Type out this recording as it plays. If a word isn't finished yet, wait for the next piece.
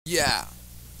Yeah.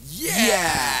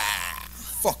 Yeah.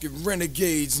 Fucking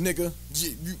renegades, nigga.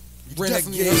 You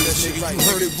renegades, nigga. Right. You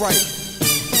heard it right.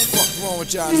 Fuck wrong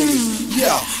with y'all niggas?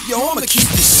 Yo, I'ma keep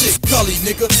this shit gully,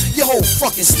 nigga. Your whole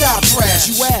fucking style trash.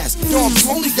 You ass, dog, you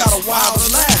only got a while to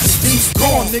last. Then you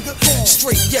gone, nigga.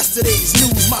 Straight yesterday's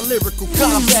news. My lyrical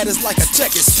combat is like a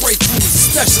checkered spray cruise,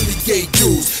 especially gay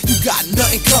dudes. You got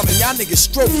nothing coming, y'all niggas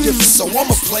stroke different, so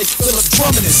I'ma play Philip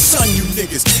Drummond and son you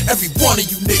niggas. Every one of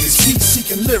you niggas keep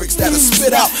seeking lyrics that'll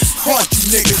spit out, haunt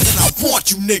you niggas, and I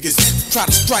want you niggas. Try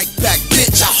to strike back,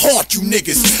 bitch, I haunt you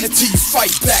niggas until you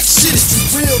fight back. Shit is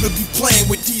too real to be playing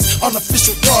with these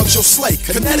unofficial thugs. You'll slay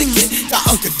Connecticut, got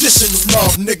unconditional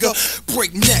love, nigga.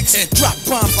 Break necks and drop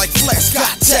bombs like flex.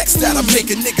 Got texts that'll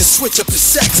make a nigga switch up his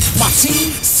sex. My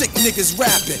team, sick niggas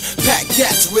rapping, pack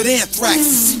gats with anthrax.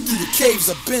 See through the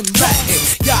caves I've been Latin.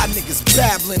 Y'all niggas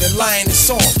babbling and lying in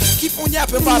songs. Keep on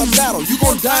yapping about a battle, you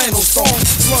gon' die in those songs.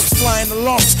 Slugs flying the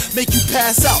lungs, make you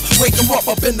pass out. Wake them up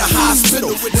in the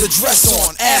hospital with the dress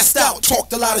on, assed out.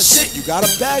 Talked a lot of shit, you got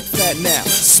a bag fat now.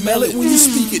 Smell it when you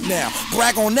speak it now.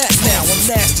 Brag on that now. I'm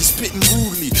nasty, spitting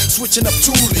rudely, switching up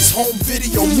toolies, home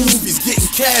video movies, getting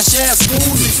cash ass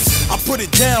moolies. I put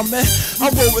it down, man. I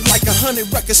roll with like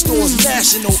 100 record stores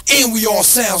national, and we all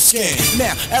sound scam.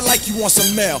 Now, act like you want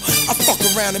some mail. I fuck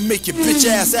around and make your bitch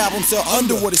ass album sell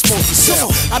under what it's supposed to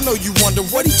sell. I know you wonder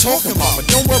what he talking about, but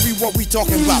don't worry what we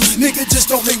talking about. Nigga,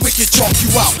 just don't make wicked chalk you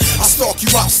out. I stalk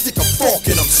you out, stick a fork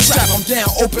in him, strap him down,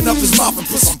 open up his mouth and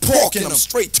put some pork in him,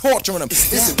 straight torturing him.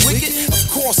 Is it wicked? Of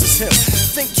course it's him.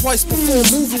 Think twice before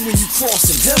moving when you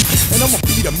crossing him, and I'ma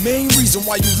be the main reason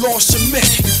why you lost your man.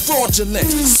 You fraudulent,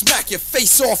 smack your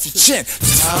face off your chin.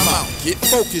 Time out, get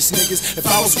focused, niggas. If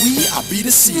I was weed, I'd be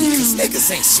the seed, cause niggas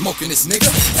ain't smoking this, nigga.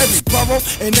 Every borough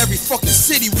and every fucking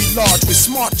city we large, with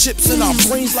smart chips in our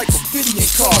brains like Obsidian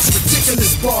cars.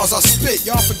 Ridiculous bars I spit,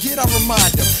 y'all forget I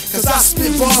remind them, cause I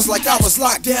spit bars like I was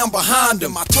locked down behind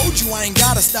them. I told you I ain't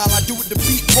got a style, I do it to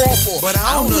beat call for, but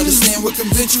I don't understand what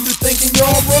convinced you to thinking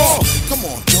y'all raw. Come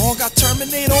on, dog, I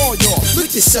terminate all y'all.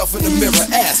 Look yourself in the mirror,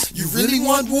 ask, you really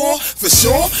want war? For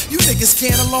sure? You niggas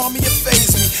can't alarm me or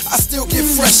phase me. I still get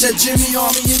fresh at Jimmy,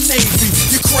 Army, and Navy.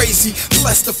 You crazy,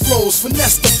 bless the flows,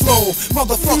 finesse the flow.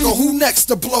 Motherfucker, who next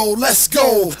to blow? Let's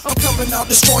go. I'm coming out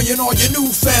destroying all your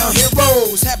newfound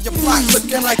heroes. Have your block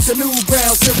looking like the new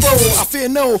Ground Zero. I fear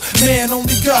no man,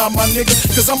 only God, my nigga,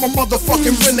 cause I'm a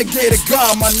motherfucking renegade of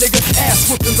God, my nigga. Ass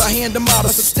whippings, I hand them out a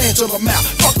substantial amount.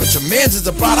 Fuck what your mans is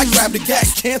about, I grab the gat,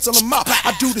 cancel them out.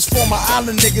 I do this for my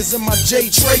island niggas and my J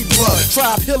Trey blood.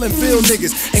 Tribe Hill and Bill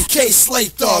niggas and K Slay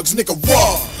thugs, nigga.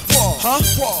 War, huh?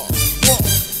 War.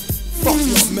 Fuck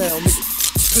one male, nigga.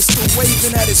 Pistol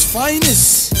waving at its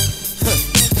finest.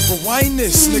 Rewind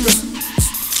this, nigga.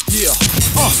 Yeah.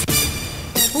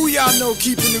 Who y'all know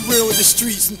keeping it real with the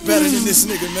streets better than this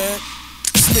nigga, man?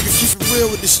 This nigga keep it real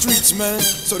with the streets, man.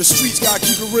 So the streets gotta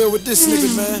keep it real with this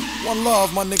nigga, man. One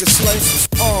love, my nigga Slay.